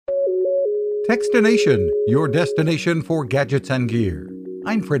Techstination, your destination for gadgets and gear.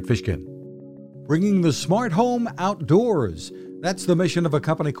 I'm Fred Fishkin. Bringing the smart home outdoors. That's the mission of a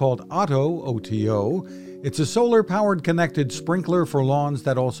company called OtO, O-T-O. It's a solar-powered connected sprinkler for lawns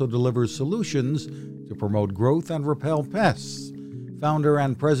that also delivers solutions to promote growth and repel pests. Founder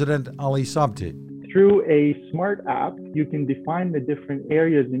and President Ali Sabti. Through a smart app, you can define the different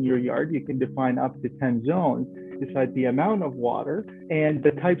areas in your yard. You can define up to 10 zones, decide the amount of water, and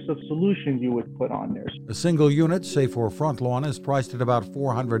the types of solutions you would put on there. A single unit, say for a front lawn, is priced at about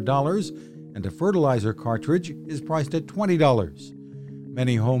 $400, and a fertilizer cartridge is priced at $20.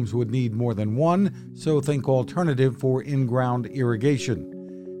 Many homes would need more than one, so think alternative for in-ground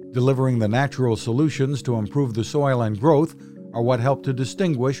irrigation. Delivering the natural solutions to improve the soil and growth are what help to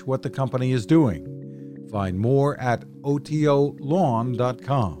distinguish what the company is doing. Find more at otolawn.com.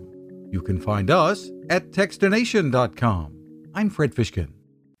 You can find us at Techstination.com. I'm Fred Fishkin.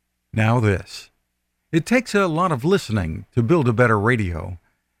 Now this. It takes a lot of listening to build a better radio,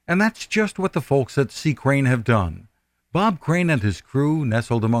 and that's just what the folks at C. Crane have done. Bob Crane and his crew,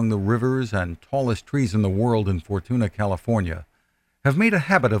 nestled among the rivers and tallest trees in the world in Fortuna, California, have made a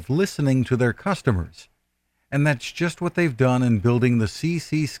habit of listening to their customers. And that's just what they've done in building the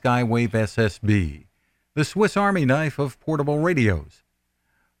CC Skywave SSB, the Swiss Army knife of portable radios.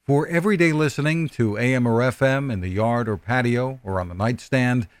 For everyday listening to AM or FM in the yard or patio or on the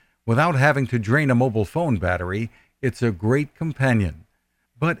nightstand without having to drain a mobile phone battery, it's a great companion.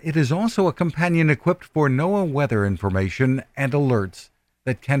 But it is also a companion equipped for NOAA weather information and alerts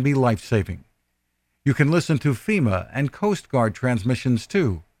that can be life-saving. You can listen to FEMA and Coast Guard transmissions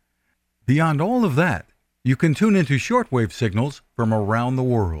too. Beyond all of that, you can tune into shortwave signals from around the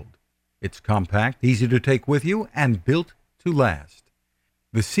world. It's compact, easy to take with you, and built to last.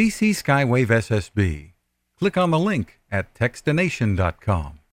 The CC Skywave SSB. Click on the link at Techstination.com.